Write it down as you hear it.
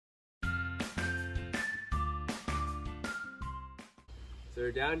So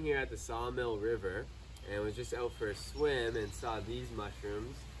we're down here at the Sawmill River and was just out for a swim and saw these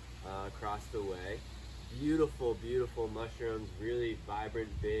mushrooms across the way. Beautiful, beautiful mushrooms, really vibrant,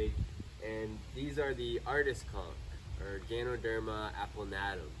 big. And these are the Artist Conk, or Ganoderma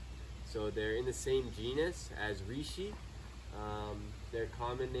applanatum. So they're in the same genus as reishi. Their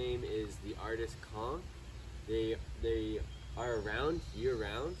common name is the Artist Conk. They are around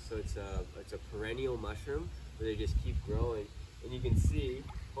year-round, so it's a perennial mushroom where they just keep growing. And you can see,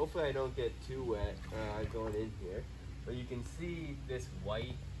 hopefully I don't get too wet going in here, but you can see this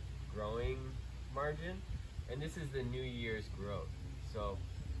white growing margin, and this is the New Year's growth. So,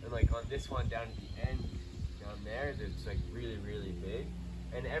 and like on this one down at the end, down there, it's like really, really big.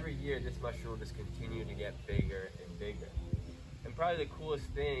 And every year this mushroom will just continue to get bigger and bigger. And probably the coolest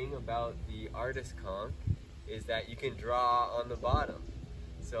thing about the Artist Conk is that you can draw on the bottom.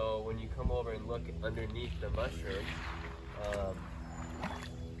 So when you come over and look underneath the mushroom,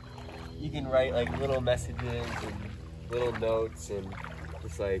 you can write like little messages and little notes and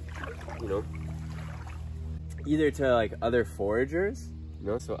just like, you know, either to like other foragers, you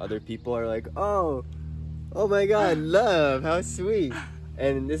know, so other people are like, oh my God, love, how sweet.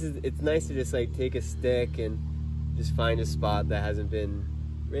 And it's nice to just like take a stick and just find a spot that hasn't been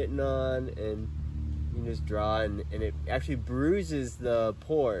written on, and you can just draw, and it actually bruises the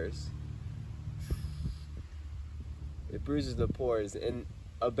pores. It bruises the pores, and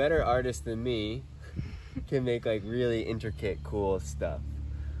a better artist than me can make like really intricate, cool stuff.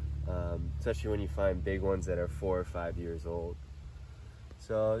 Especially when you find big ones that are 4 or 5 years old.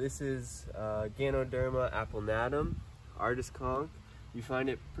 So this is Ganoderma applanatum, Artist Conk. You find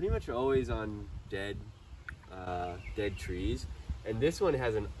it pretty much always on dead trees. And this one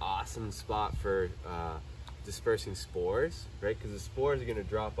has an awesome spot for dispersing spores, right? Because the spores are gonna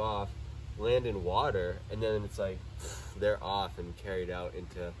drop off, land in water, and then it's like, they're off and carried out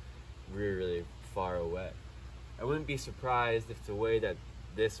into really, really far away. I wouldn't be surprised if the way that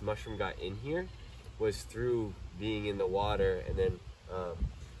this mushroom got in here was through being in the water and then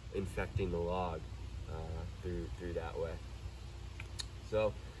infecting the log through that way.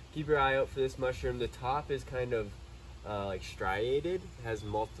 So keep your eye out for this mushroom. The top is kind of like striated, it has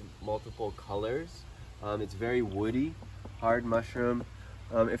multiple colors. It's very woody, hard mushroom.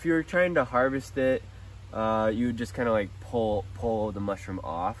 If you're trying to harvest it, you would just kind of like pull the mushroom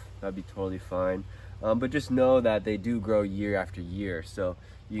off. That'd be totally fine. But just know that they do grow year after year, so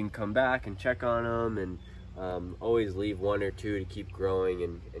you can come back and check on them, and always leave 1 or 2 to keep growing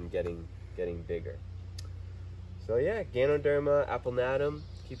and getting bigger. So yeah, Ganoderma applanatum.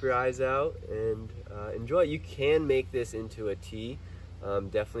 Keep your eyes out and enjoy. You can make this into a tea.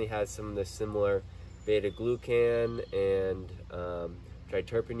 Definitely has some of the similar beta-glucan and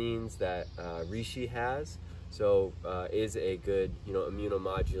triterpenes that reishi has. So is a good, you know,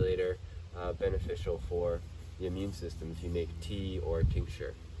 immunomodulator, beneficial for the immune system if you make tea or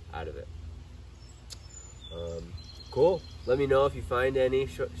tincture out of it. Cool. Let me know if you find any.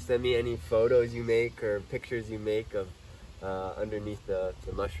 Send me any photos you make or pictures you make of underneath the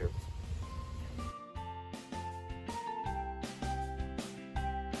mushrooms.